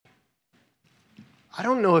I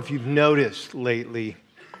don't know if you've noticed lately,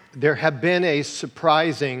 there have been a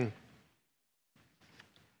surprising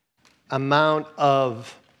amount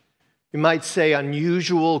of, you might say,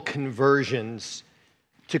 unusual conversions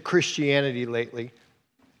to Christianity lately.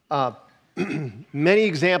 Many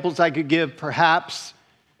examples I could give. Perhaps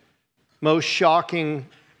most shocking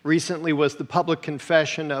recently was the public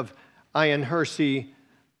confession of Ayaan Hirsi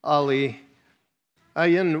Ali.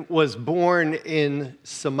 Ayaan was born in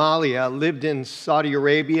Somalia, lived in Saudi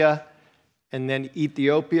Arabia, and then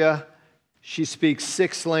Ethiopia. She speaks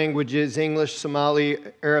 6 languages: English, Somali,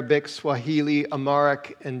 Arabic, Swahili,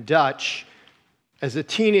 Amharic, and Dutch. As a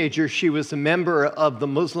teenager, she was a member of the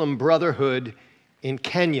Muslim Brotherhood in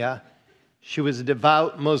Kenya. She was a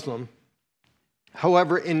devout Muslim.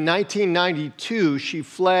 However, in 1992, she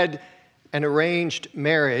fled an arranged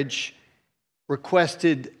marriage,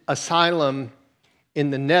 requested asylum in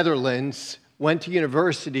the Netherlands, went to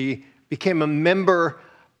university, became a member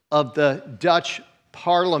of the Dutch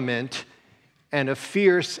Parliament, and a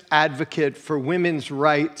fierce advocate for women's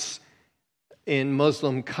rights in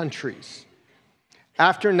Muslim countries.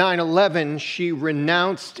 After 9/11, she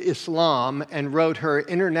renounced Islam and wrote her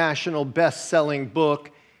international best-selling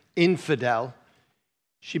book, Infidel.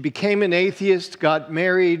 She became an atheist, got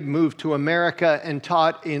married, moved to America, and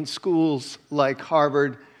taught in schools like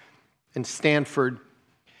Harvard and Stanford.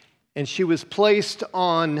 And she was placed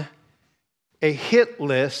on a hit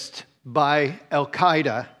list by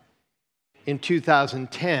Al-Qaeda in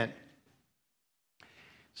 2010.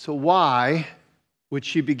 So why would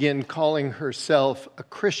she begin calling herself a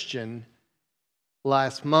Christian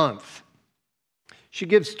last month? She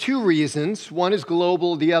gives 2 reasons. One is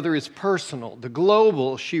global, the other is personal. The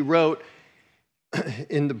global, she wrote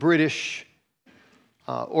in the British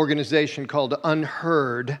organization called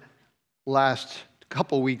Unheard last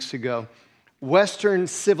couple weeks ago. Western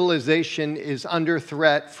civilization is under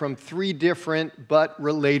threat from 3 different but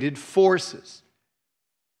related forces: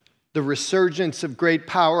 the resurgence of great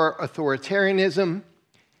power authoritarianism,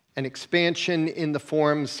 an expansion in the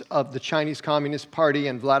forms of the Chinese Communist Party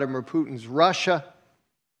and Vladimir Putin's Russia.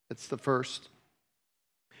 That's the first.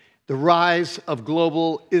 The rise of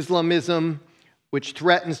global Islamism, which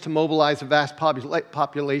threatens to mobilize a vast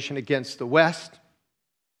population against the West.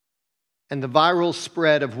 And the viral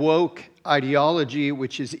spread of woke ideology,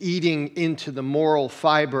 which is eating into the moral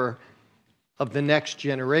fiber of the next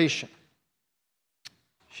generation.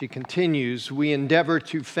 She continues, we endeavor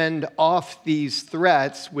to fend off these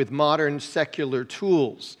threats with modern secular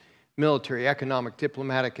tools: military, economic,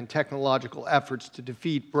 diplomatic, and technological efforts to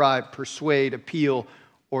defeat, bribe, persuade, appeal,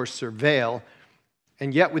 or surveil.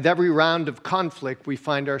 And yet, with every round of conflict, we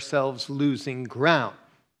find ourselves losing ground.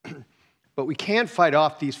 But we can't fight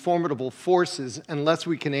off these formidable forces unless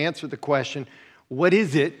we can answer the question, what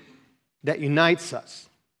is it that unites us?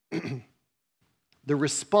 The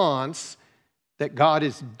response that God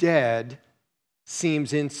is dead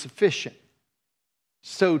seems insufficient.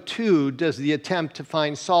 So too does the attempt to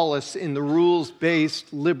find solace in the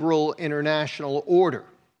rules-based liberal international order.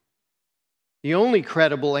 The only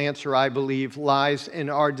credible answer, I believe, lies in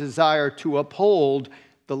our desire to uphold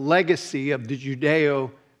the legacy of the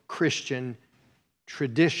Judeo-Christian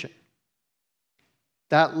tradition.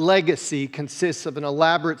 That legacy consists of an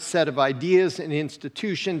elaborate set of ideas and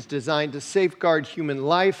institutions designed to safeguard human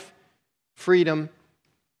life, freedom,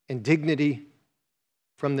 and dignity,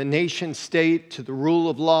 from the nation state to the rule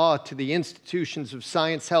of law to the institutions of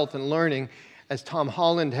science, health, and learning. As Tom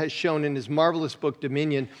Holland has shown in his marvelous book,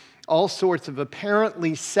 Dominion, all sorts of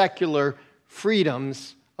apparently secular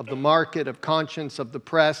freedoms of the market, of conscience, of the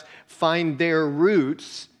press, find their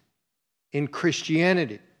roots in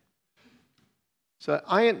Christianity. So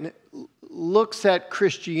Ayaan looks at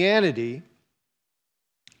Christianity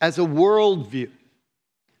as a worldview,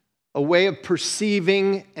 a way of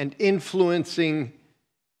perceiving and influencing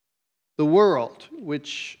the world,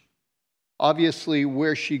 which obviously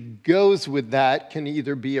where she goes with that can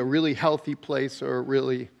either be a really healthy place or a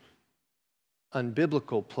really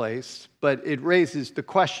unbiblical place. But it raises the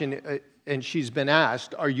question, and she's been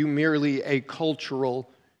asked, are you merely a cultural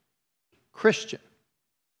Christian?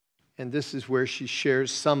 And this is where she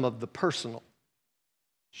shares some of the personal.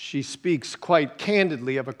 She speaks quite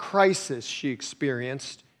candidly of a crisis she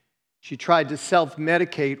experienced. She tried to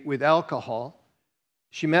self-medicate with alcohol.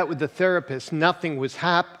 She met with the therapist. Nothing was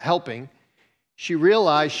helping. She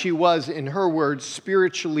realized she was, in her words,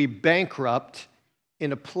 spiritually bankrupt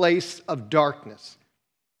in a place of darkness.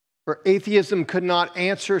 Her atheism could not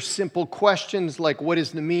answer simple questions like, what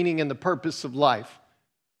is the meaning and the purpose of life?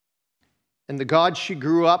 And the God she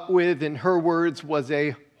grew up with, in her words, was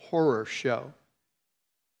a horror show.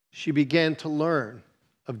 she began to learn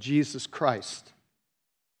of Jesus Christ.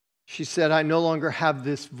 She said, I no longer have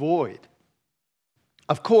this void.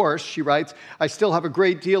 Of course, she writes, I still have a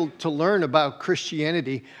great deal to learn about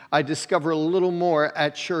Christianity. I discover a little more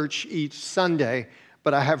at church each Sunday,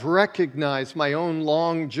 but I have recognized my own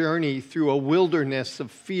long journey through a wilderness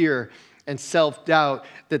of fear and self-doubt,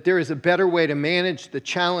 that there is a better way to manage the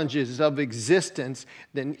challenges of existence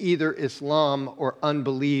than either Islam or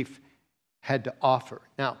unbelief had to offer.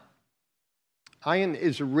 Now, Ayan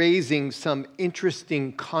is raising some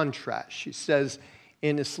interesting contrast. She says,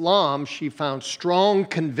 in Islam, she found strong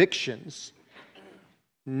convictions,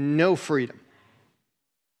 no freedom.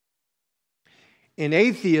 In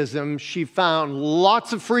atheism, she found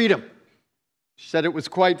lots of freedom. She said it was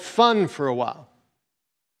quite fun for a while.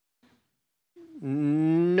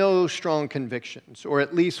 No strong convictions, or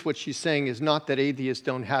at least what she's saying is not that atheists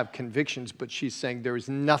don't have convictions, but she's saying there is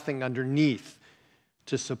nothing underneath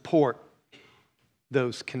to support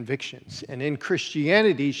those convictions. And in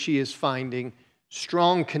Christianity, she is finding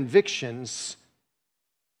strong convictions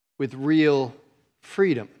with real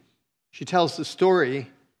freedom. She tells the story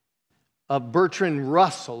of Bertrand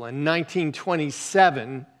Russell in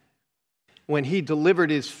 1927 when he delivered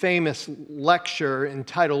his famous lecture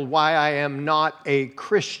entitled Why I Am Not a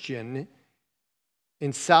Christian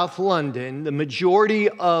in South London. The majority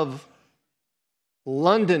of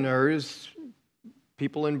Londoners,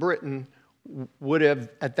 people in Britain, would have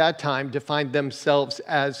at that time defined themselves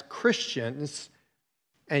as Christians,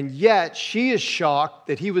 and yet she is shocked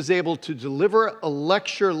that he was able to deliver a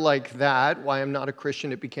lecture like that, Why I'm Not a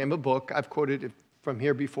Christian. It became a book. I've quoted it from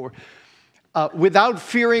here before. Without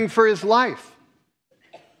fearing for his life.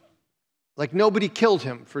 Like nobody killed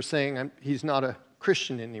him for saying he's not a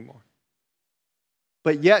Christian anymore.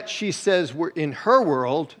 But yet she says in her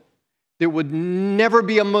world, there would never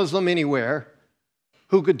be a Muslim anywhere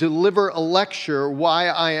who could deliver a lecture, Why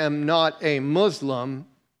I Am Not a Muslim,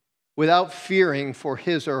 without fearing for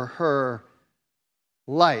his or her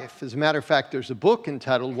life. As a matter of fact, there's a book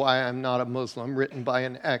entitled Why I'm Not a Muslim, written by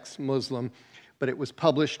an ex-Muslim, but it was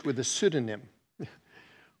published with a pseudonym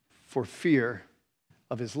for fear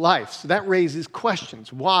of his life. So that raises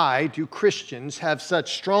questions. Why do Christians have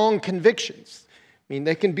such strong convictions? I mean,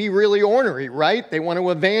 they can be really ornery, right? They want to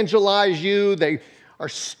evangelize you. They are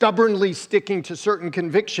stubbornly sticking to certain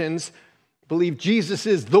convictions, believe Jesus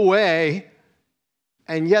is the way,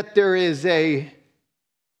 and yet there is a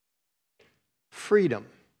freedom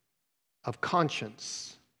of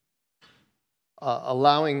conscience,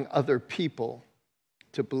 allowing other people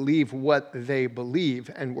to believe what they believe,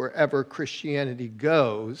 and wherever Christianity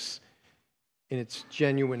goes, in its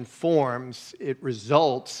genuine forms, it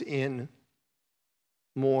results in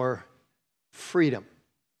more freedom.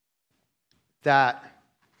 That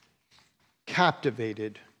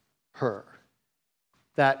captivated her.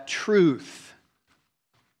 That truth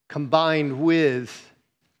combined with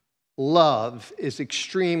love is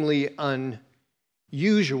extremely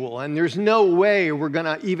unusual. And there's no way we're going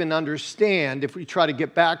to even understand if we try to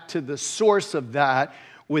get back to the source of that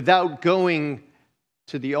without going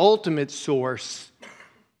to the ultimate source,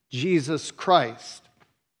 Jesus Christ.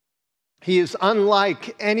 He is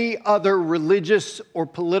unlike any other religious or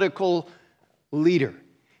political leader.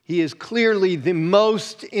 He is clearly the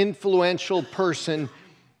most influential person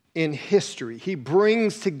in history. He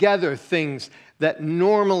brings together things that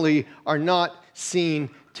normally are not seen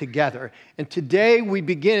together. And today we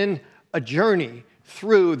begin a journey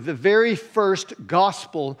through the very first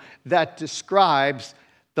gospel that describes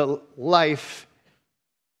the life,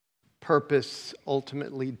 purpose,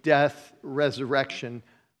 ultimately death, resurrection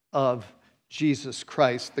of Jesus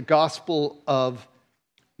Christ, the Gospel of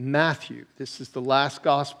Matthew. This is the last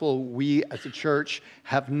gospel we as a church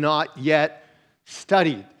have not yet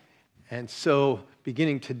studied. And so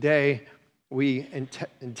beginning today, we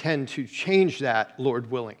intend to change that,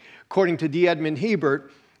 Lord willing. According to D. Edmond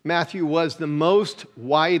Hebert, Matthew was the most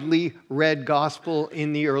widely read gospel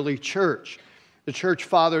in the early church. The church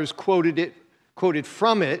fathers quoted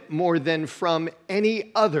from it more than from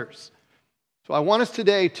any others. So I want us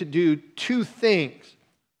today to do two things.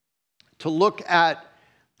 To look at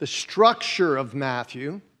the structure of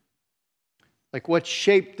Matthew, like what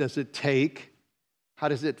shape does it take? How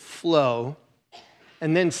does it flow?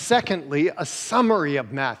 And then secondly, a summary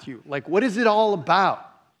of Matthew. Like, what is it all about?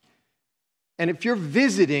 And if you're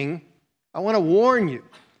visiting, I want to warn you,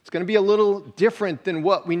 it's going to be a little different than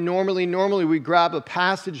what we normally we grab a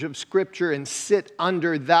passage of Scripture and sit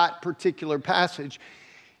under that particular passage.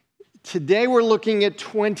 Today we're looking at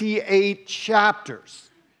 28 chapters.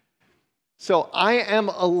 So I am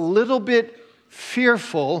a little bit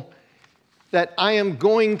fearful that I am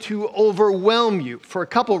going to overwhelm you for a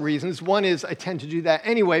couple reasons. One is I tend to do that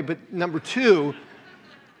anyway, but number two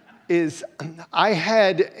is I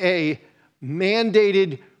had a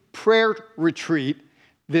mandated prayer retreat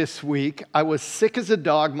this week. I was sick as a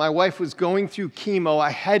dog. My wife was going through chemo.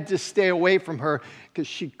 I had to stay away from her because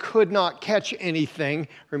she could not catch anything.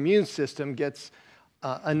 Her immune system gets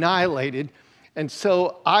annihilated. And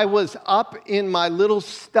so I was up in my little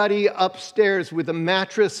study upstairs with a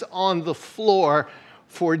mattress on the floor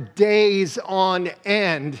for days on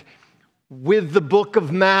end with the book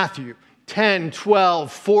of Matthew. 10, 12,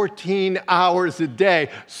 14 hours a day.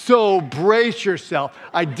 So brace yourself.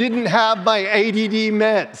 I didn't have my ADD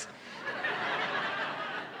meds.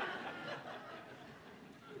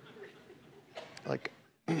 Like,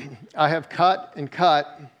 I have cut and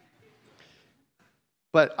cut,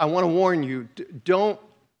 but I want to warn you, don't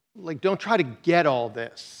try to get all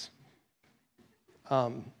this.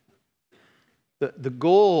 The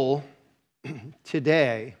goal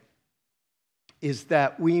today is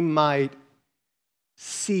that we might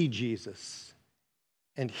see Jesus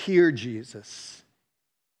and hear Jesus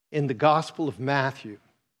in the Gospel of Matthew.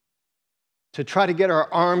 To try to get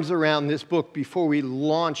our arms around this book before we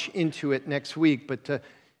launch into it next week, but to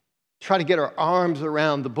try to get our arms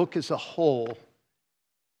around the book as a whole.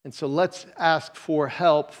 And so let's ask for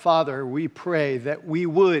help. Father, we pray that we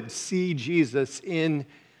would see Jesus in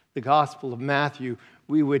the Gospel of Matthew.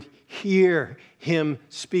 We would hear him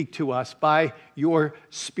speak to us by your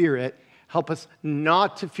Spirit. Help us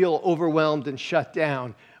not to feel overwhelmed and shut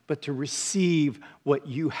down, but to receive what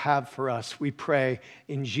you have for us. We pray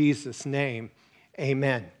in Jesus' name.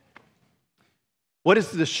 Amen. What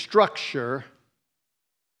is the structure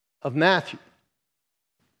of Matthew?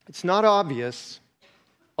 It's not obvious,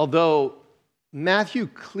 although Matthew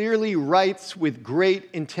clearly writes with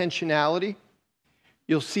great intentionality.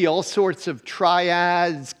 You'll see all sorts of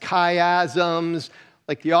triads, chiasms,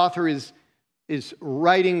 like the author is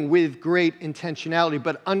writing with great intentionality,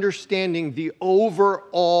 but understanding the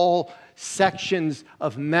overall sections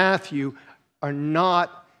of Matthew are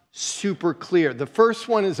not super clear. The first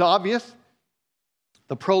one is obvious,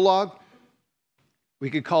 the prologue. We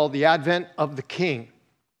could call the Advent of the King,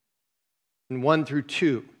 in 1 through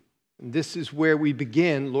 2. And this is where we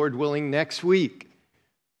begin, Lord willing, next week,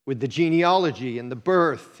 with the genealogy and the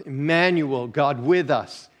birth, Emmanuel, God with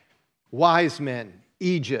us, wise men,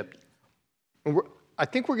 Egypt. And I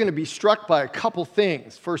think we're going to be struck by a couple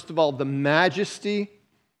things. First of all, the majesty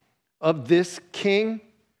of this king,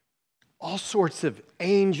 all sorts of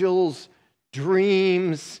angels,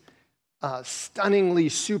 dreams, stunningly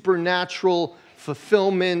supernatural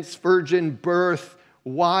fulfillments, virgin birth,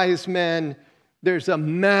 wise men. There's a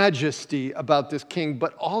majesty about this king,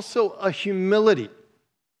 but also a humility.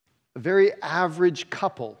 A very average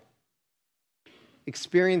couple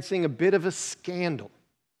experiencing a bit of a scandal.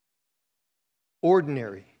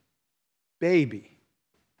 Ordinary, baby,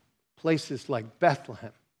 places like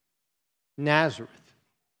Bethlehem, Nazareth,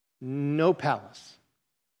 no palace.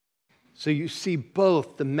 So you see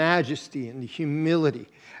both the majesty and the humility.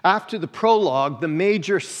 After the prologue, the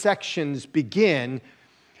major sections begin.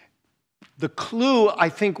 The clue I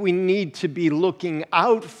think we need to be looking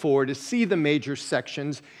out for to see the major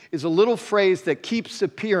sections is a little phrase that keeps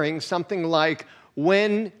appearing, something like,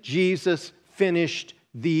 when Jesus finished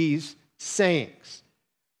these sayings.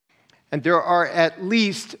 And there are at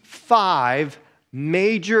least 5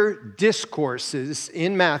 major discourses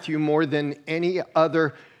in Matthew, more than any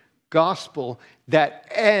other gospel, that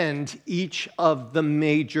end each of the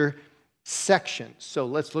major sections. So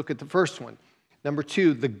let's look at the first one. Number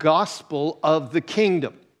 2, the gospel of the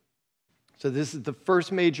kingdom. So this is the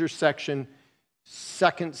first major section,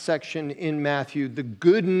 second section in Matthew, the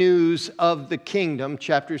good news of the kingdom,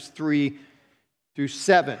 chapters 3 through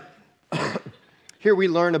 7. Here we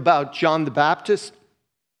learn about John the Baptist.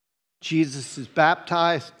 Jesus is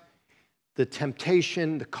baptized, the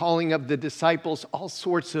temptation, the calling of the disciples, all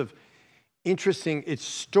sorts of interesting, it's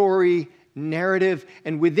story, narrative,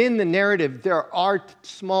 and within the narrative there are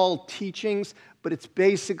small teachings, but it's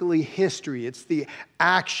basically history, it's the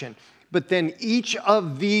action. But then each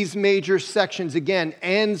of these major sections, again,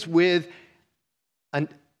 ends with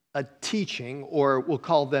a teaching, or we'll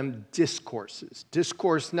call them discourses.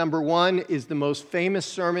 Discourse number 1 is the most famous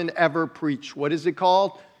sermon ever preached. What is it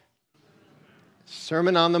called?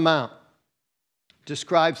 Sermon on the Mount.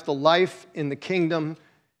 Describes the life in the kingdom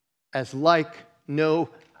as like no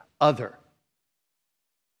other.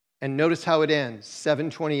 And notice how it ends,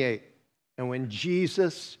 7:28. And when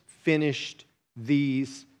Jesus finished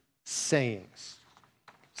these sayings.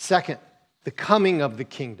 Second, the coming of the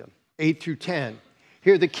kingdom, 8 through 10.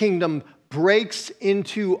 Here the kingdom breaks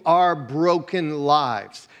into our broken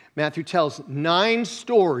lives. Matthew tells 9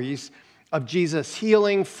 stories of Jesus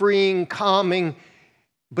healing, freeing, calming,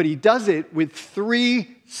 but he does it with 3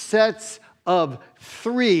 sets of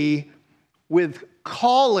 3 with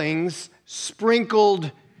callings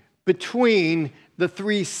sprinkled between the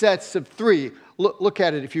 3 sets of 3. Look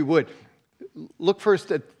at it if you would. Look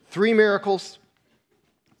first at 3 miracles: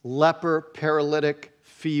 leper, paralytic,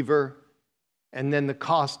 fever, and then the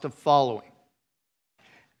cost of following.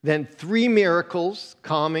 Then 3 miracles: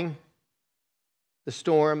 calming the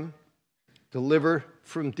storm, deliver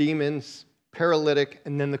from demons, paralytic,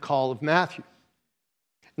 and then the call of Matthew.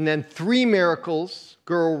 And then 3 miracles: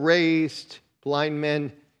 girl raised, blind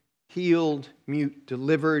men healed, mute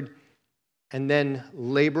delivered, and then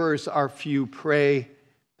laborers are few. Pray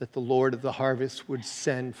that the Lord of the harvest would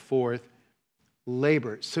send forth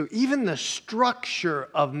laborers. So even the structure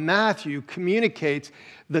of Matthew communicates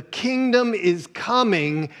the kingdom is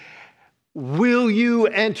coming. Will you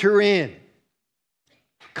enter in?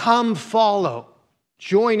 Come follow.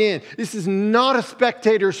 Join in. This is not a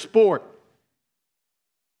spectator sport.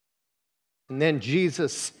 And then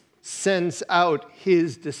Jesus sends out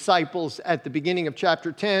his disciples at the beginning of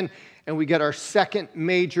chapter 10, and we get our second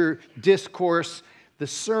major discourse, the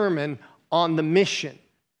sermon on the mission.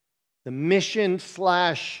 The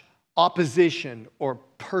mission/opposition or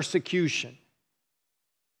persecution.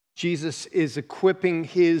 Jesus is equipping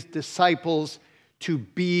his disciples to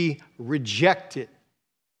be rejected.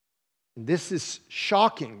 This is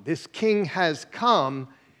shocking. This king has come,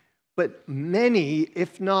 but many,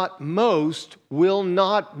 if not most, will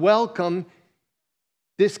not welcome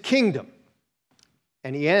this kingdom.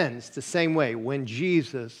 And he ends the same way: when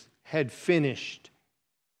Jesus had finished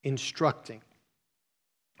instructing.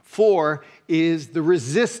 4 is the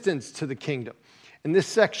resistance to the kingdom. And this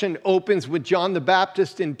section opens with John the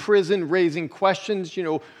Baptist in prison raising questions.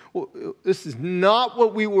 This is not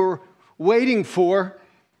what we were waiting for.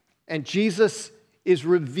 And Jesus is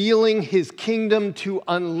revealing his kingdom to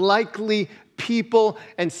unlikely people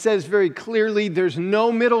and says very clearly, there's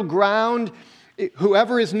no middle ground.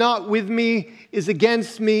 Whoever is not with me is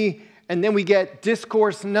against me. And then we get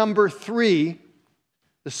discourse number 3,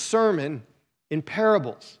 the sermon in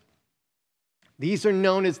parables. These are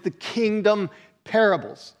known as the kingdom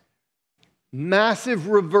parables. Massive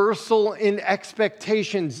reversal in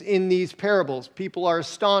expectations in these parables. People are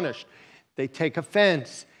astonished. They take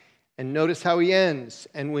offense. And notice how he ends.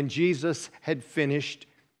 And when Jesus had finished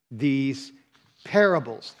these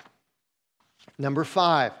parables. Number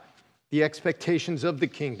 5, the expectations of the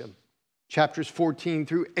kingdom. Chapters 14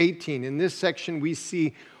 through 18. In this section, we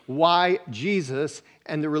see why Jesus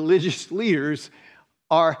and the religious leaders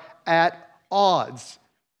are at odds.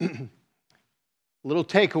 Little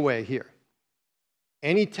takeaway here.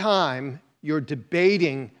 Anytime you're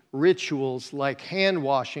debating rituals like hand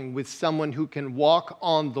washing with someone who can walk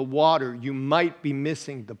on the water, you might be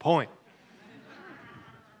missing the point.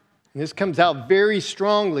 And this comes out very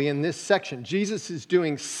strongly in this section. Jesus is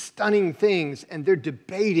doing stunning things, and they're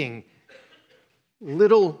debating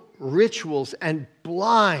little rituals and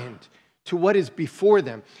blind to what is before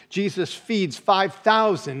them. Jesus feeds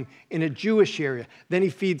 5,000 in a Jewish area. Then he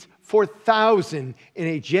feeds 4,000 in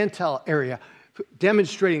a Gentile area,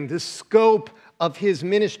 demonstrating the scope of his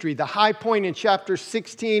ministry. The high point in chapter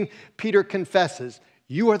 16, Peter confesses,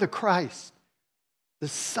 "You are the Christ, the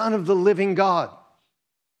Son of the living God."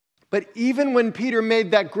 But even when Peter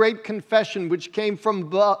made that great confession, which came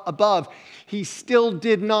from above, he still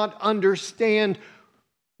did not understand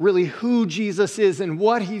really who Jesus is and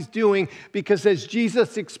what he's doing, because as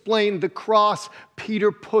Jesus explained the cross,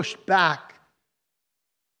 Peter pushed back.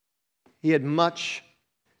 He had much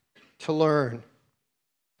to learn.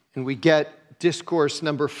 And we get discourse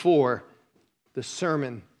number 4, the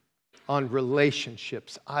sermon on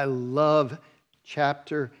relationships. I love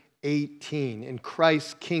chapter 18. In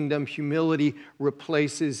Christ's kingdom, humility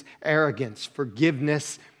replaces arrogance.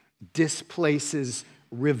 Forgiveness displaces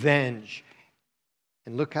revenge.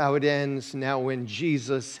 And look how it ends now when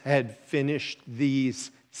Jesus had finished these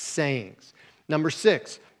sayings. Number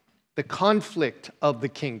 6, the conflict of the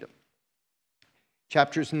kingdom.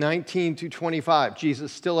 Chapters 19 to 25.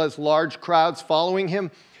 Jesus still has large crowds following him,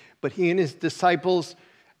 but he and his disciples,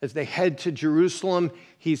 as they head to Jerusalem,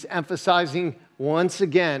 he's emphasizing once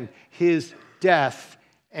again his death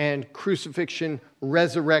and crucifixion,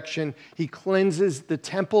 resurrection. He cleanses the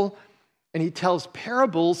temple, and he tells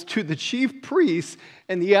parables to the chief priests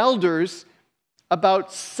and the elders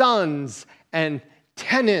about sons and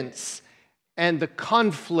tenants, and the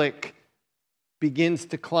conflict begins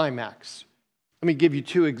to climax. Let me give you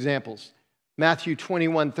 2 examples. Matthew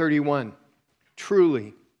 21:31.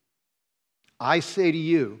 truly, I say to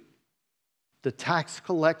you, the tax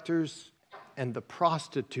collectors and the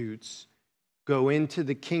prostitutes go into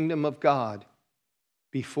the kingdom of God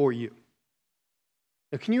before you.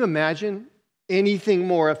 Now, can you imagine anything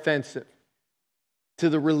more offensive to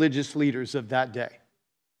the religious leaders of that day?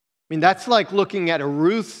 I mean, that's like looking at a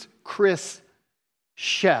Ruth's Chris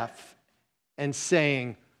chef and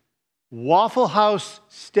saying, Waffle House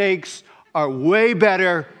steaks are way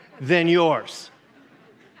better than yours.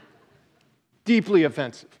 Deeply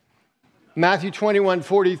offensive. Matthew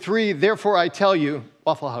 21:43, therefore I tell you,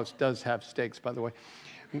 Waffle House does have steaks, by the way.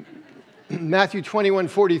 Matthew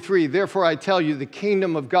 21:43, therefore I tell you, the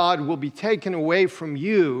kingdom of God will be taken away from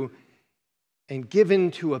you and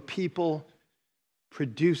given to a people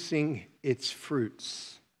producing its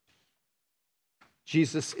fruits.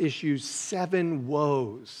 Jesus issues 7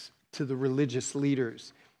 woes to the religious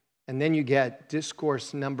leaders. And then you get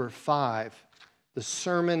discourse number 5, the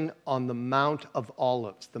Sermon on the Mount of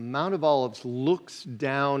Olives. The Mount of Olives looks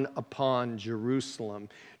down upon Jerusalem.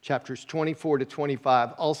 Chapters 24 to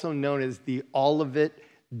 25, also known as the Olivet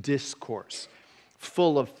Discourse,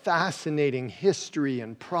 full of fascinating history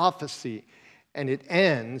and prophecy. And it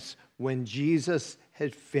ends when Jesus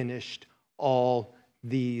had finished all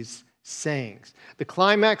these sayings. The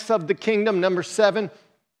climax of the kingdom, number 7,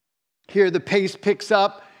 here the pace picks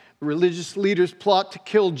up. The religious leaders plot to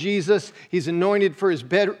kill Jesus. He's anointed for his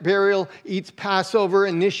burial, eats Passover,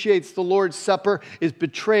 initiates the Lord's Supper, is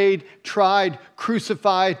betrayed, tried,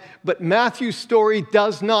 crucified. But Matthew's story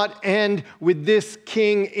does not end with this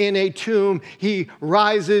king in a tomb. He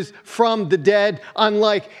rises from the dead.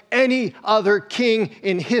 Unlike any other king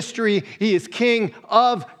in history, he is King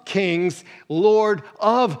of kings, Lord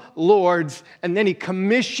of lords. And then he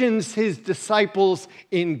commissions his disciples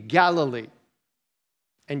in Galilee.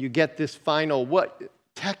 And you get this final,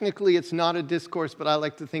 technically it's not a discourse, but I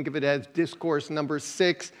like to think of it as discourse number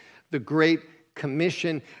 6, the Great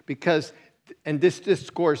Commission, and this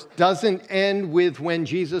discourse doesn't end with when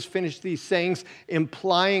Jesus finished these sayings,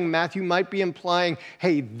 Matthew might be implying,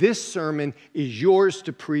 hey, this sermon is yours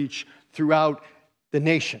to preach throughout the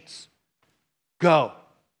nations. Go,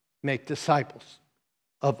 make disciples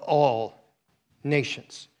of all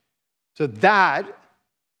nations. So that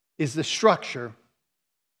is the structure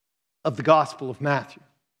of the Gospel of Matthew.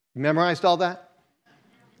 You memorized all that?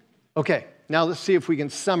 Okay, now let's see if we can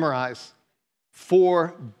summarize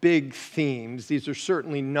 4 big themes. These are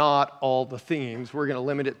certainly not all the themes. We're going to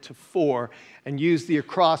limit it to 4 and use the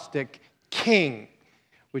acrostic King,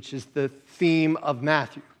 which is the theme of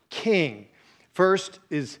Matthew. King. First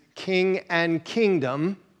is King and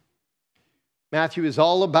Kingdom. Matthew is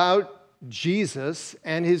all about Jesus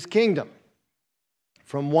and his kingdom.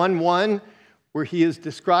 From 1:1, where he is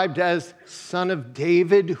described as Son of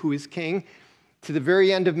David, who is king, to the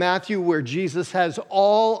very end of Matthew, where Jesus has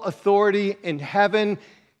all authority in heaven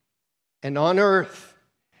and on earth.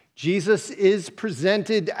 Jesus is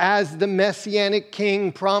presented as the Messianic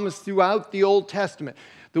king promised throughout the Old Testament.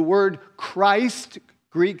 The word Christ,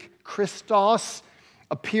 Greek Christos,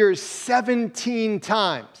 appears 17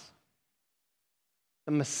 times.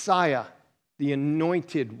 The Messiah, the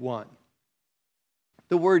anointed one.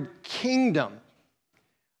 The word kingdom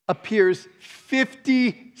appears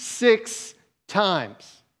 56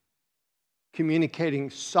 times, communicating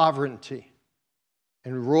sovereignty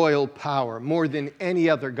and royal power more than any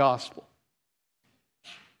other gospel.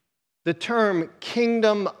 The term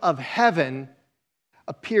kingdom of heaven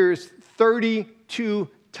appears 32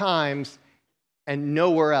 times and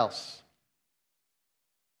nowhere else.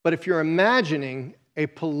 But if you're imagining a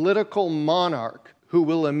political monarch who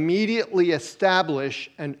will immediately establish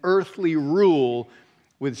an earthly rule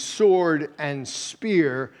with sword and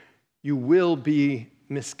spear, you will be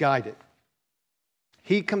misguided.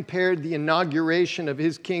 He compared the inauguration of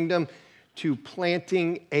his kingdom to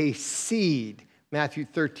planting a seed, Matthew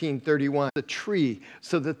 13:31, a tree,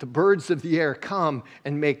 so that the birds of the air come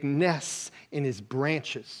and make nests in his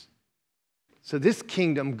branches. So this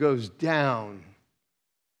kingdom goes down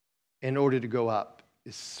in order to go up,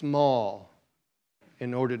 is small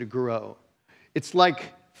in order to grow. It's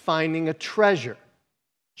like finding a treasure.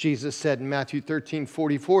 Jesus said in Matthew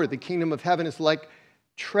 13:44, the kingdom of heaven is like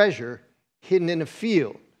treasure hidden in a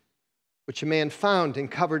field, which a man found and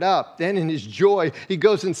covered up. Then in his joy, he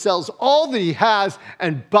goes and sells all that he has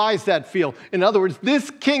and buys that field. In other words, this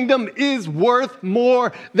kingdom is worth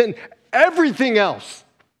more than everything else.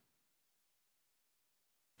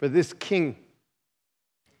 For this king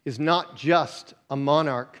is not just a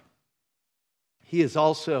monarch. He is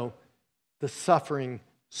also the suffering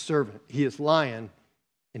servant. He is lion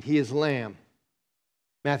and he is lamb.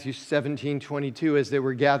 Matthew 17:22, as they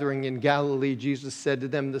were gathering in Galilee, Jesus said to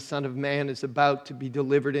them, "The Son of Man is about to be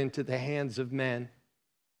delivered into the hands of men.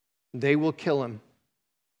 They will kill him,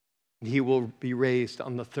 and he will be raised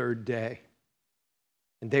on the third day."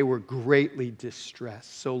 And they were greatly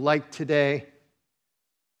distressed. So like today,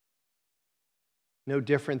 no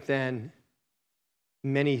different than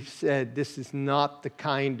many said, this is not the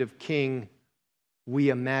kind of king we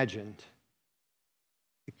imagined.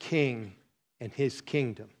 The king and his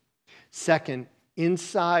kingdom. Second,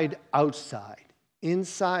 inside, outside.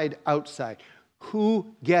 Inside, outside.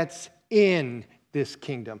 Who gets in this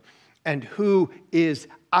kingdom? And who is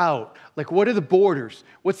out? Like, what are the borders?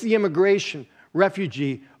 What's the immigration,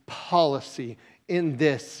 refugee policy in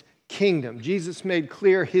this kingdom? Jesus made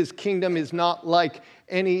clear his kingdom is not like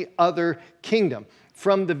any other kingdom.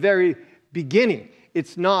 From the very beginning,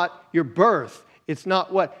 it's not your birth. It's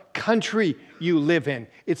not what country you live in.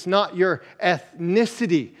 It's not your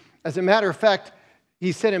ethnicity. As a matter of fact,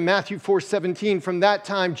 he said in Matthew 4:17, from that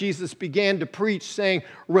time Jesus began to preach, saying,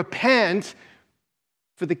 "Repent,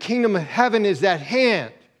 for the kingdom of heaven is at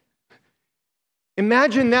hand."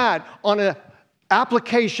 Imagine that on an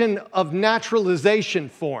application of naturalization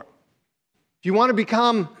form. If you want to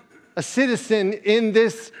become a citizen in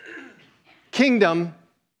this kingdom,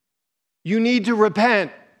 you need to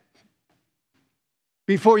repent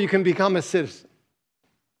before you can become a citizen.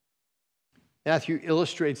 Matthew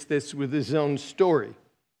illustrates this with his own story.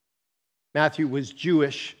 Matthew was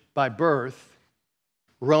Jewish by birth,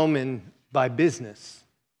 Roman by business.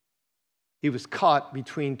 He was caught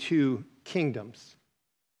between two kingdoms.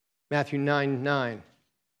 Matthew 9:9.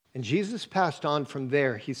 And Jesus passed on from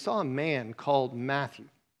there. He saw a man called Matthew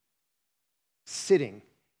sitting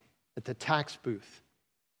at the tax booth.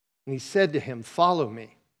 And he said to him, "Follow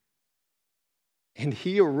me." And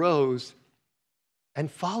he arose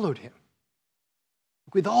and followed him.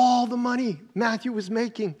 With all the money Matthew was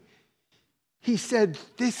making, he said,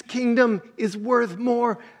 "This kingdom is worth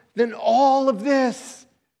more than all of this."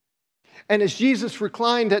 And as Jesus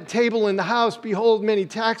reclined at table in the house, behold, many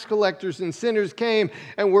tax collectors and sinners came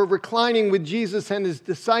and were reclining with Jesus and his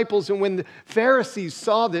disciples. And when the Pharisees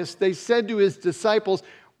saw this, they said to his disciples,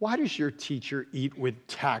 "Why does your teacher eat with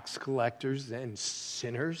tax collectors and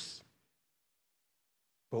sinners?"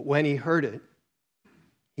 But when he heard it,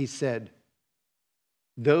 he said,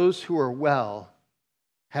 "Those who are well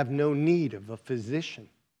have no need of a physician,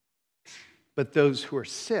 but those who are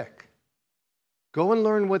sick. Go and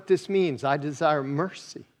learn what this means. I desire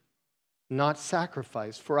mercy, not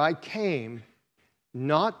sacrifice, for I came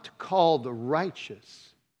not to call the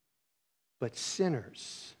righteous, but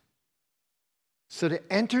sinners." So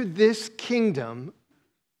to enter this kingdom,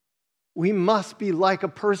 we must be like a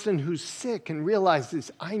person who's sick and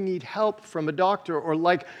realizes, I need help from a doctor, or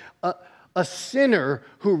like a sinner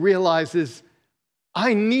who realizes,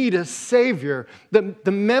 I need a Savior.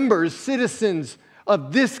 The members, citizens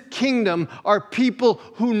of this kingdom are people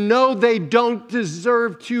who know they don't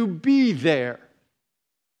deserve to be there,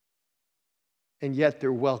 and yet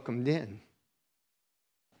they're welcomed in.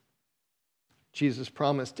 Jesus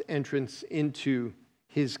promised entrance into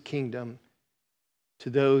his kingdom to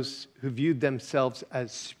those who viewed themselves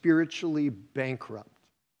as spiritually bankrupt.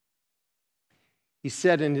 He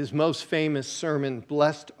said in his most famous sermon,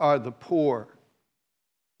 "Blessed are the poor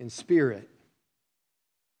in spirit,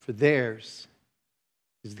 for theirs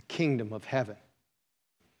is the kingdom of heaven."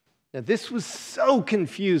 Now, this was so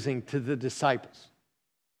confusing to the disciples,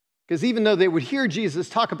 because even though they would hear Jesus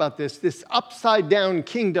talk about this upside-down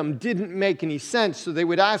kingdom didn't make any sense. So they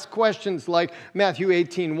would ask questions like Matthew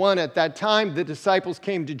 18:1. At that time, the disciples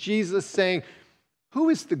came to Jesus saying, "Who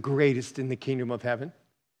is the greatest in the kingdom of heaven?"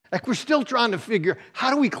 Like, we're still trying to figure,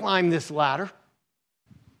 how do we climb this ladder?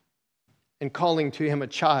 And calling to him a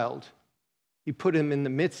child, he put him in the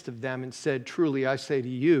midst of them and said, "Truly I say to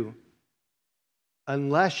you,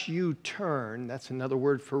 unless you turn," that's another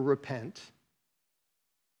word for repent,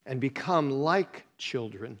 "and become like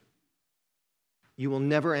children, you will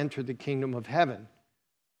never enter the kingdom of heaven.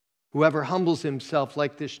 Whoever humbles himself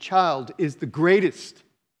like this child is the greatest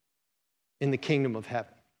in the kingdom of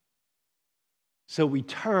heaven." So we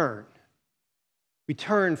turn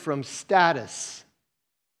from status,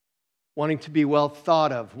 wanting to be well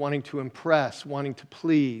thought of, wanting to impress, wanting to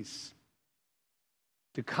please,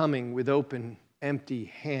 to coming with open, empty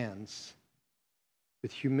hands,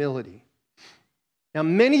 with humility. Now,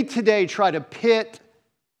 many today try to pit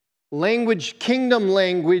language, kingdom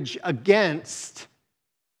language, against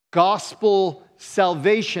gospel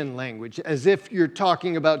salvation language, as if you're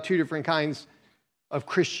talking about two different kinds of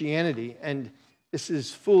Christianity. And this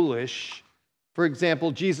is foolish For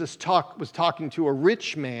example, Jesus was talking to a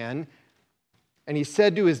rich man, and he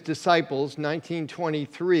said to his disciples,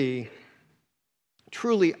 19:23,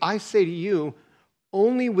 "Truly, I say to you,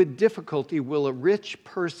 only with difficulty will a rich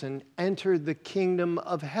person enter the kingdom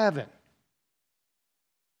of heaven.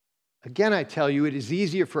 Again, I tell you, it is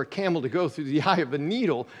easier for a camel to go through the eye of a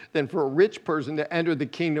needle than for a rich person to enter the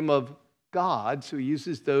kingdom of God." So he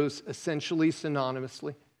uses those essentially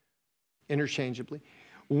synonymously, interchangeably.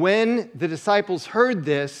 When the disciples heard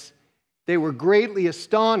this, they were greatly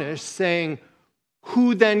astonished, saying,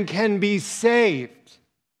 "Who then can be saved?"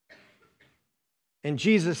 And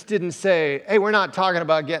Jesus didn't say, "Hey, we're not talking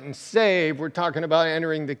about getting saved. We're talking about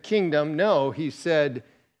entering the kingdom." No, he said,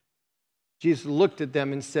 Jesus looked at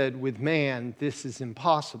them and said, "With man, this is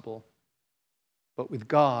impossible. But with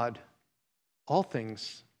God, all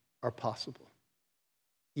things are possible."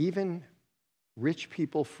 Even rich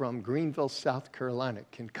people from Greenville, South Carolina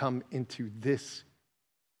can come into this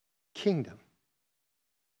kingdom.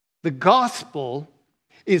 The gospel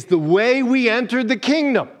is the way we enter the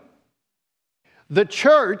kingdom. The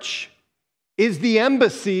church is the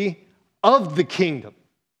embassy of the kingdom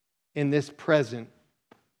in this present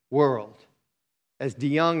world. As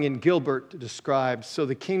DeYoung and Gilbert described, so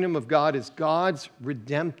the kingdom of God is God's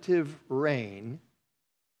redemptive reign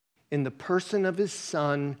in the person of his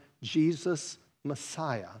Son, Jesus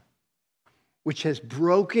Messiah, which has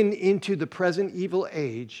broken into the present evil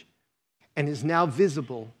age and is now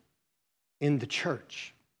visible in the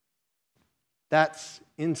church. That's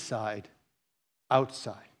inside,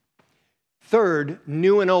 outside. Third,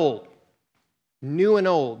 new and old. New and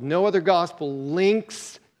old. No other gospel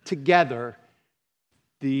links together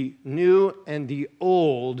the new and the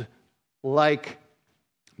old like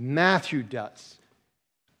Matthew does.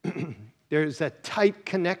 There's a tight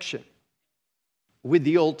connection with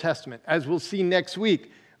the Old Testament. As we'll see next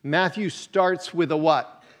week, Matthew starts with a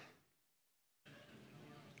what?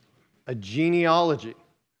 A genealogy.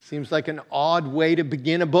 Seems like an odd way to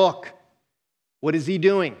begin a book. What is he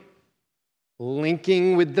doing?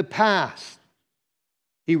 Linking with the past.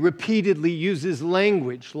 He repeatedly uses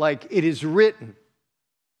language like "it is written,"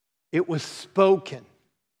 "it was spoken,"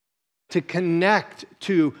 to connect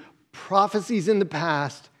to prophecies in the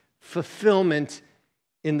past, fulfillment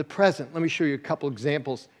in the present. Let me show you a couple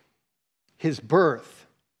examples. His birth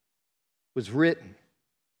was written.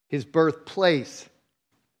 His birthplace,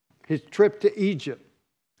 his trip to Egypt,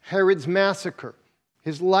 Herod's massacre,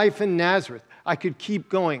 his life in Nazareth. I could keep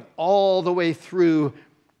going all the way through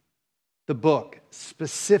the book.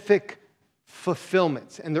 Specific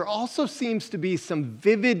fulfillments. And there also seems to be some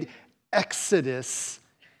vivid Exodus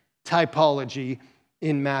typology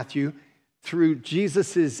in Matthew through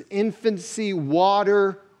Jesus' infancy,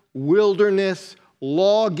 water, wilderness,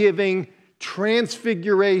 law-giving,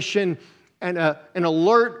 transfiguration, and an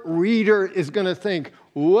alert reader is going to think,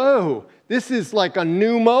 whoa, this is like a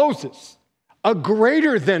new Moses. A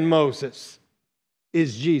greater than Moses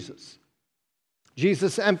is Jesus.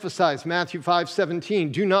 Jesus emphasized, Matthew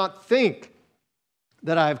 5:17, "Do not think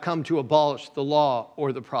that I have come to abolish the law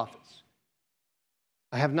or the prophets.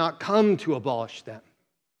 I have not come to abolish them,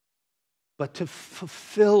 but to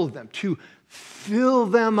fulfill them, to fill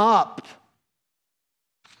them up."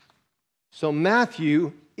 So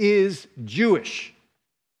Matthew is Jewish,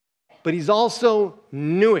 but he's also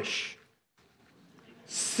newish.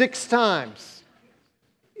 6 times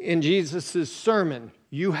in Jesus' sermon,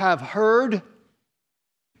 "You have heard,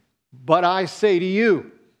 but I say to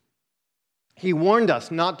you." He warned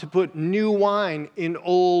us not to put new wine in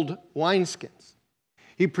old wineskins.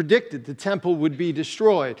 He predicted the temple would be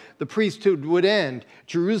destroyed, the priesthood would end,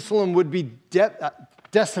 Jerusalem would be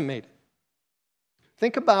decimated.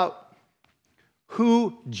 Think about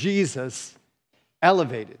who Jesus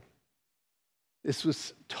elevated. This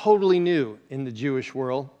was totally new in the Jewish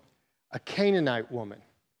world. A Canaanite woman,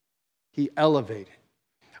 he elevated.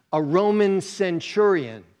 A Roman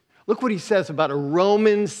centurion. Look what he says about a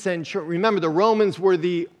Roman centurion. Remember, the Romans were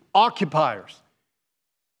the occupiers,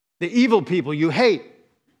 the evil people you hate.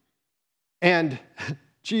 And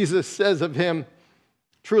Jesus says of him,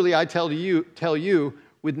 "Truly I tell you,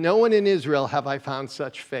 with no one in Israel have I found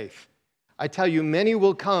such faith. I tell you, many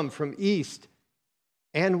will come from east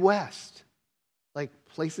and west," like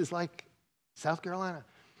places like South Carolina,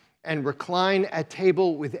 "and recline at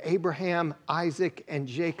table with Abraham, Isaac, and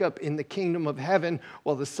Jacob in the kingdom of heaven,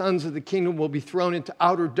 while the sons of the kingdom will be thrown into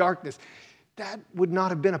outer darkness." That would not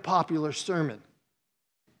have been a popular sermon.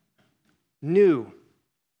 New,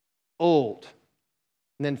 old.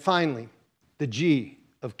 And then finally, the G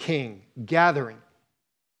of king, gathering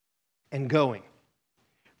and going.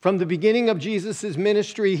 From the beginning of Jesus'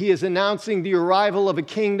 ministry, he is announcing the arrival of a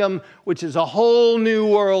kingdom which is a whole new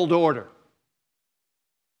world order.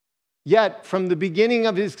 Yet, from the beginning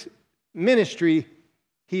of his ministry,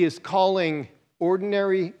 he is calling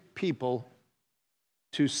ordinary people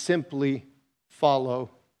to simply follow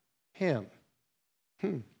him.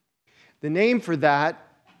 The name for that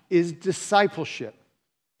is discipleship.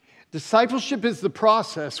 Discipleship is the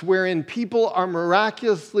process wherein people are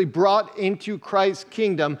miraculously brought into Christ's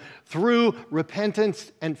kingdom through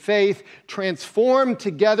repentance and faith, transformed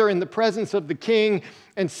together in the presence of the King,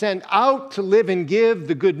 and sent out to live and give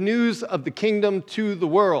the good news of the kingdom to the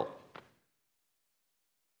world.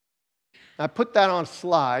 I put that on a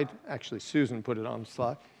slide. Actually, Susan put it on a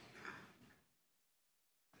slide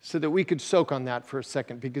so that we could soak on that for a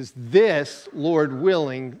second, because this, Lord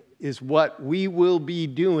willing, is what we will be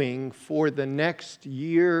doing for the next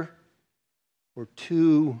year or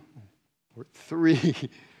 2 or 3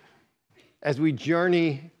 as we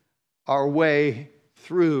journey our way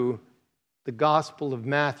through the Gospel of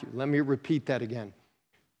Matthew. Let me repeat that again.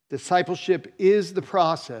 Discipleship is the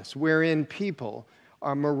process wherein people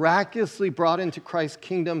are miraculously brought into Christ's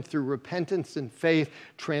kingdom through repentance and faith,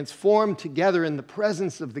 transformed together in the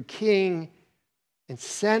presence of the King, and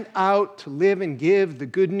sent out to live and give the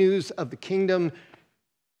good news of the kingdom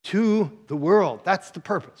to the world. That's the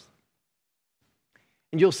purpose.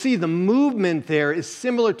 And you'll see the movement there is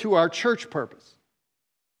similar to our church purpose.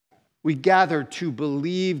 We gather to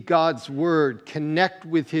believe God's word, connect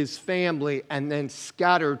with his family, and then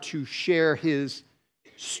scatter to share his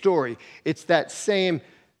story. It's that same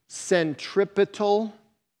centripetal,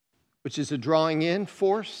 which is a drawing in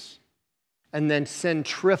force, and then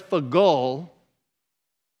centrifugal,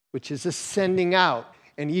 which is a sending out.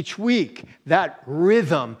 And each week, that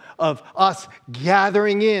rhythm of us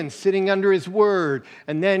gathering in, sitting under his word,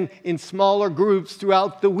 and then in smaller groups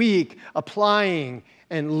throughout the week, applying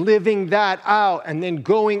and living that out, and then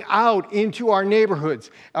going out into our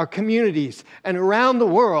neighborhoods, our communities, and around the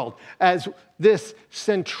world as this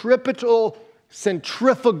centrifugal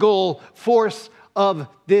force of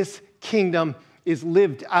this kingdom is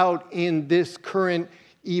lived out in this current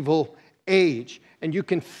evil age. And you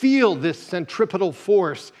can feel this centripetal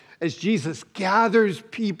force as Jesus gathers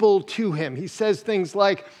people to him. He says things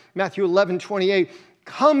like, Matthew 11:28,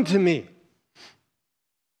 "Come to me,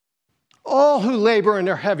 all who labor and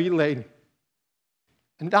are heavy laden,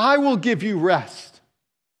 and I will give you rest.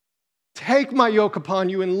 Take my yoke upon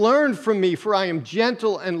you and learn from me, for I am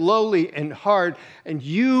gentle and lowly in heart, and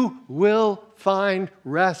you will find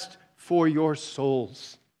rest for your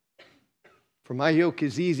souls. For my yoke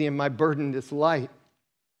is easy and my burden is light."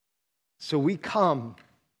 So we come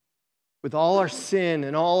with all our sin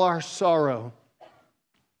and all our sorrow,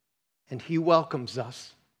 and he welcomes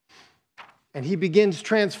us. And he begins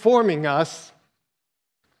transforming us.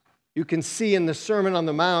 You can see in the Sermon on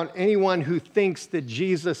the Mount, anyone who thinks that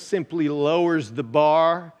Jesus simply lowers the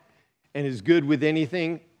bar and is good with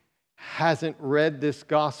anything hasn't read this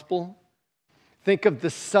gospel. Think of the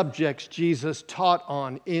subjects Jesus taught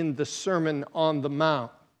on in the Sermon on the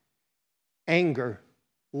Mount: anger,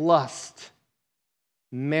 lust,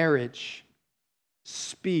 marriage,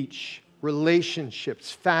 speech,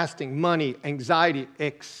 relationships, fasting, money, anxiety,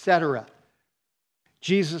 etc.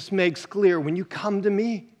 Jesus makes clear, when you come to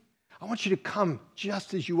me, I want you to come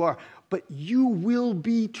just as you are, but you will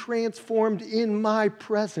be transformed in my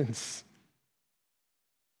presence.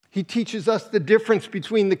 He teaches us the difference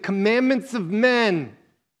between the commandments of men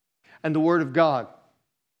and the Word of God.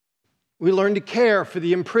 We learn to care for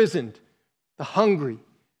the imprisoned, the hungry,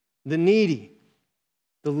 the needy,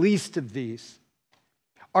 the least of these.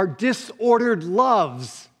 Our disordered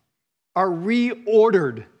loves are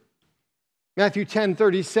reordered. Matthew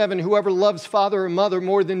 10:37, "Whoever loves father or mother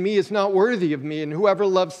more than me is not worthy of me, and whoever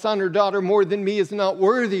loves son or daughter more than me is not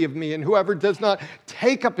worthy of me, and whoever does not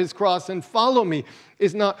take up his cross and follow me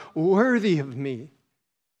is not worthy of me."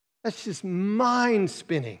 That's just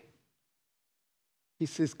mind-spinning. He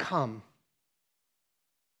says, "Come."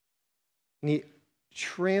 And he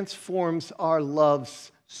transforms our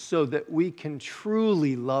loves so that we can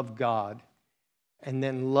truly love God and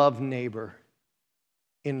then love neighbor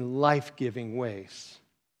in life-giving ways.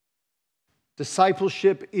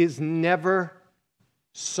 Discipleship is never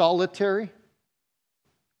solitary,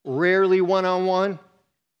 rarely one-on-one,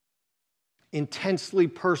 intensely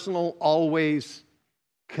personal, always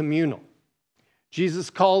communal.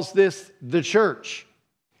 Jesus calls this the church,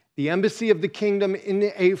 the embassy of the kingdom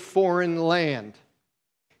in a foreign land.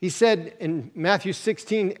 He said in Matthew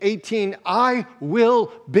 16:18, "I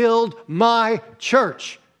will build my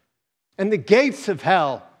church, and the gates of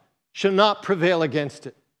hell shall not prevail against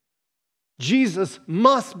it." Jesus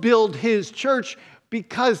must build his church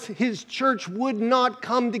because his church would not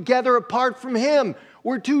come together apart from him.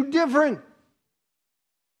 We're too different.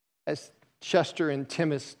 As Chester and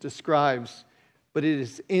Timmis describes, but it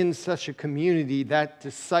is in such a community that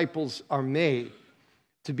disciples are made.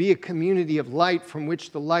 To be a community of light from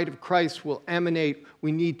which the light of Christ will emanate,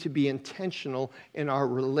 we need to be intentional in our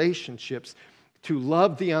relationships. To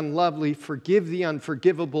love the unlovely, forgive the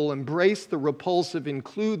unforgivable, embrace the repulsive,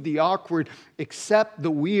 include the awkward, accept the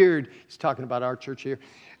weird. He's talking about our church here.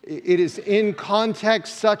 It is in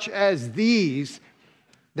contexts such as these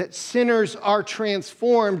that sinners are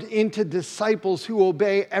transformed into disciples who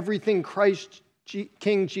obey everything Christ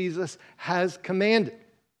King Jesus has commanded.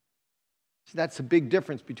 So that's a big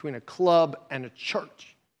difference between a club and a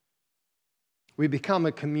church. We become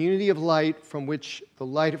a community of light from which the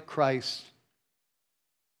light of Christ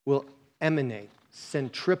will emanate,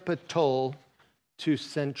 centripetal to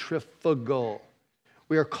centrifugal.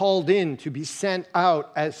 We are called in to be sent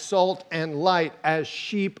out as salt and light, as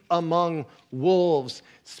sheep among wolves,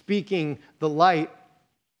 speaking the light,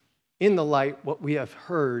 in the light, what we have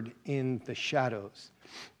heard in the shadows.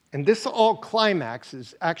 And this all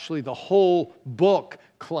climaxes, actually the whole book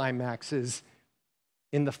climaxes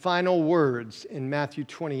in the final words in Matthew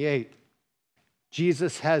 28.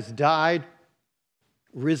 Jesus has died,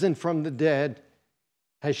 risen from the dead,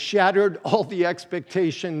 has shattered all the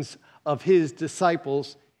expectations of his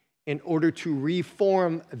disciples in order to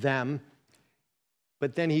reform them,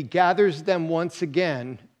 but then he gathers them once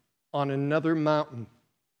again on another mountain.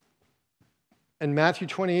 In Matthew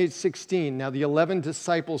 28:16, now the 11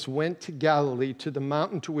 disciples went to Galilee, to the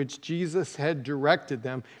mountain to which Jesus had directed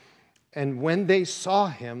them, and when they saw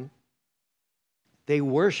him, they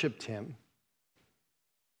worshiped him,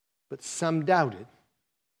 but some doubted.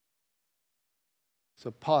 So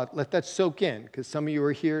pause, let that soak in, because some of you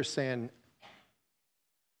are here saying,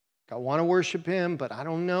 I want to worship him, but I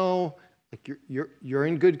don't know. Like you're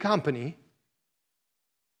in good company.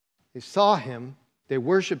 They saw him, they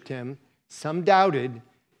worshiped him, some doubted.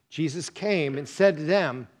 Jesus came and said to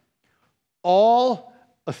them, all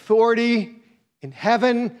authority in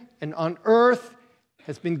heaven and on earth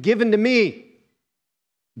has been given to me.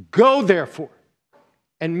 Go therefore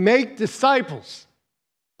and make disciples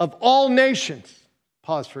of all nations.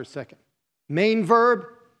 Pause for a second. Main verb,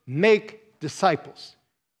 make disciples.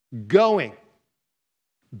 Going,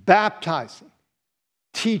 baptizing,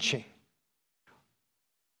 teaching.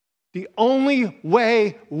 The only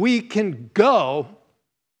way we can go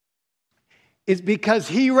is because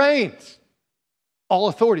he reigns. All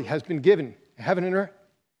authority has been given in heaven and earth.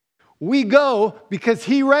 We go because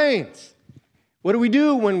he reigns. What do we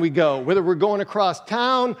do when we go? Whether we're going across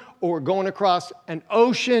town or we're going across an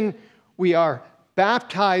ocean, we are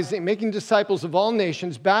baptizing, making disciples of all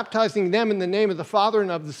nations, baptizing them in the name of the Father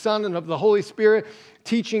and of the Son and of the Holy Spirit,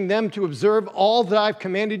 teaching them to observe all that I've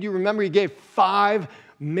commanded you. Remember, he gave 5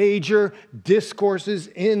 major discourses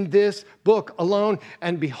in this book alone.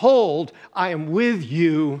 And behold, I am with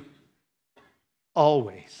you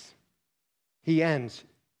always. He ends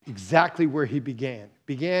exactly where he began.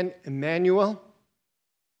 Began Emmanuel,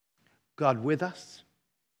 God with us.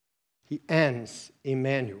 He ends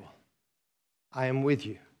Emmanuel. I am with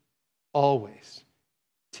you always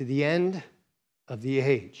to the end of the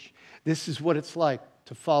age. This is what it's like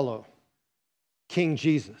to follow King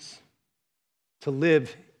Jesus, to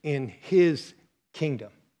live in his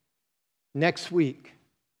kingdom. Next week,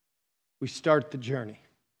 we start the journey.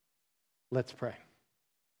 Let's pray.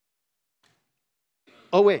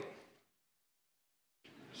 Oh, wait.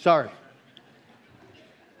 Sorry.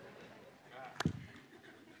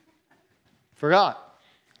 Forgot.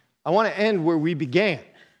 I want to end where we began,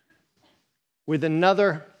 with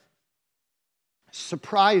another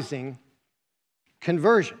surprising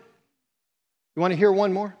conversion. You want to hear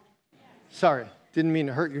one more? Sorry, didn't mean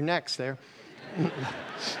to hurt your necks there.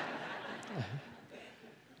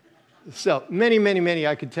 So, many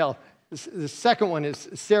I could tell. The second one is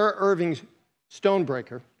Sarah Irving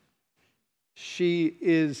Stonebreaker. She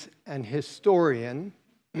is an historian,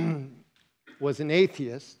 was an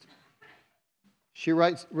atheist. She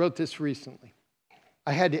wrote this recently.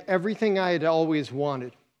 I had everything I had always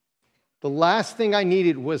wanted. The last thing I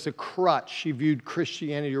needed was a crutch. She viewed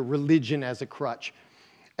Christianity or religion as a crutch.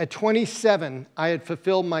 At 27, I had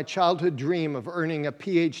fulfilled my childhood dream of earning a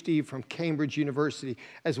PhD from Cambridge University,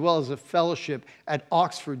 as well as a fellowship at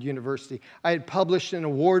Oxford University. I had published an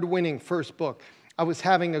award-winning first book. I was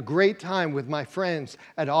having a great time with my friends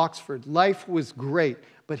at Oxford. Life was great,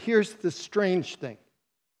 but here's the strange thing.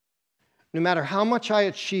 No matter how much I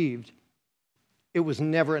achieved, it was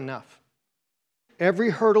never enough.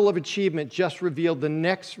 Every hurdle of achievement just revealed the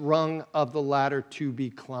next rung of the ladder to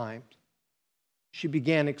be climbed. She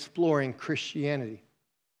began exploring Christianity,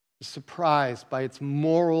 surprised by its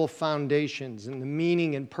moral foundations and the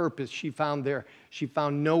meaning and purpose she found there. She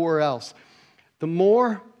found nowhere else.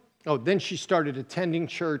 Then she started attending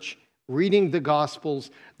church, reading the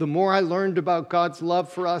Gospels. The more I learned about God's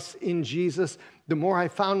love for us in Jesus, the more I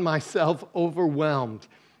found myself overwhelmed.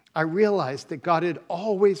 I realized that God had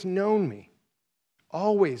always known me,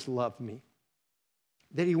 always loved me,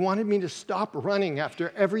 that He wanted me to stop running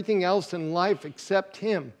after everything else in life except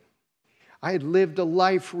Him. I had lived a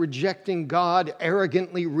life rejecting God,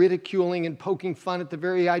 arrogantly ridiculing and poking fun at the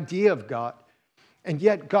very idea of God. And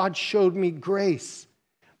yet God showed me grace.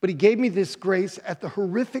 But He gave me this grace at the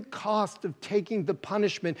horrific cost of taking the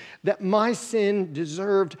punishment that my sin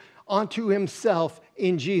deserved onto Himself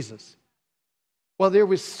in Jesus. While there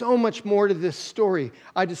was so much more to this story,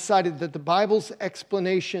 I decided that the Bible's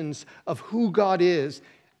explanations of who God is,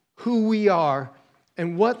 who we are,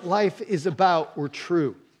 and what life is about were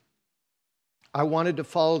true. I wanted to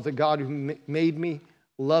follow the God who made me,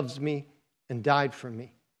 loves me, and died for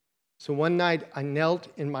me. So one night I knelt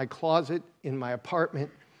in my closet in my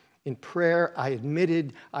apartment. In prayer, I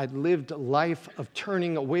admitted I'd lived a life of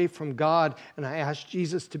turning away from God, and I asked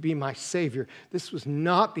Jesus to be my Savior. This was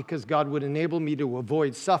not because God would enable me to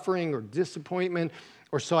avoid suffering or disappointment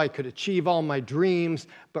or so I could achieve all my dreams,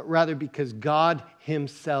 but rather because God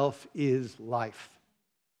Himself is life.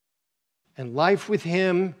 And life with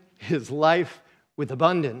Him is life with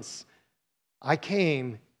abundance. I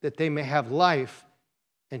came that they may have life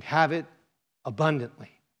and have it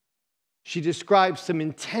abundantly. She describes some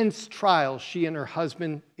intense trials she and her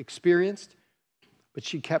husband experienced, but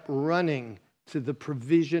she kept running to the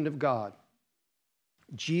provision of God.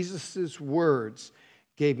 Jesus' words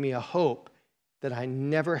gave me a hope that I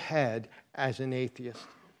never had as an atheist.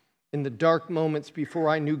 In the dark moments before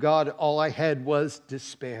I knew God, all I had was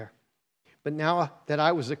despair. But now that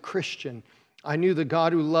I was a Christian, I knew the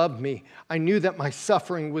God who loved me. I knew that my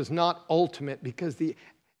suffering was not ultimate because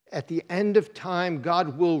at the end of time,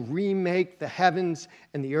 God will remake the heavens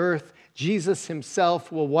and the earth. Jesus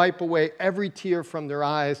Himself will wipe away every tear from their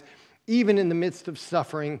eyes. Even in the midst of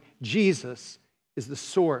suffering, Jesus is the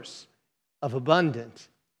source of abundant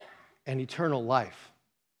and eternal life.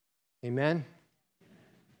 Amen?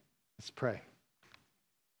 Let's pray.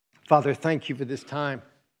 Father, thank You for this time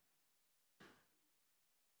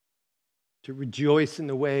to rejoice in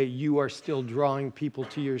the way You are still drawing people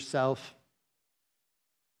to Yourself.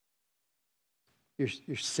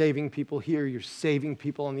 You're saving people here. You're saving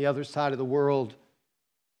people on the other side of the world.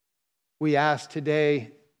 We asked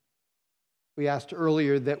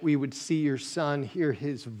earlier that we would see Your Son, hear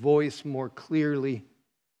His voice more clearly.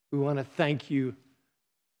 We want to thank You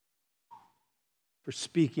for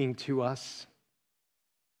speaking to us,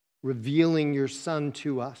 revealing Your Son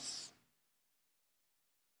to us.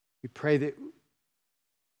 We pray that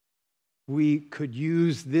we could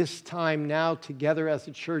use this time now together as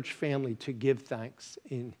a church family to give thanks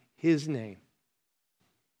in His name.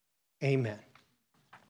 Amen.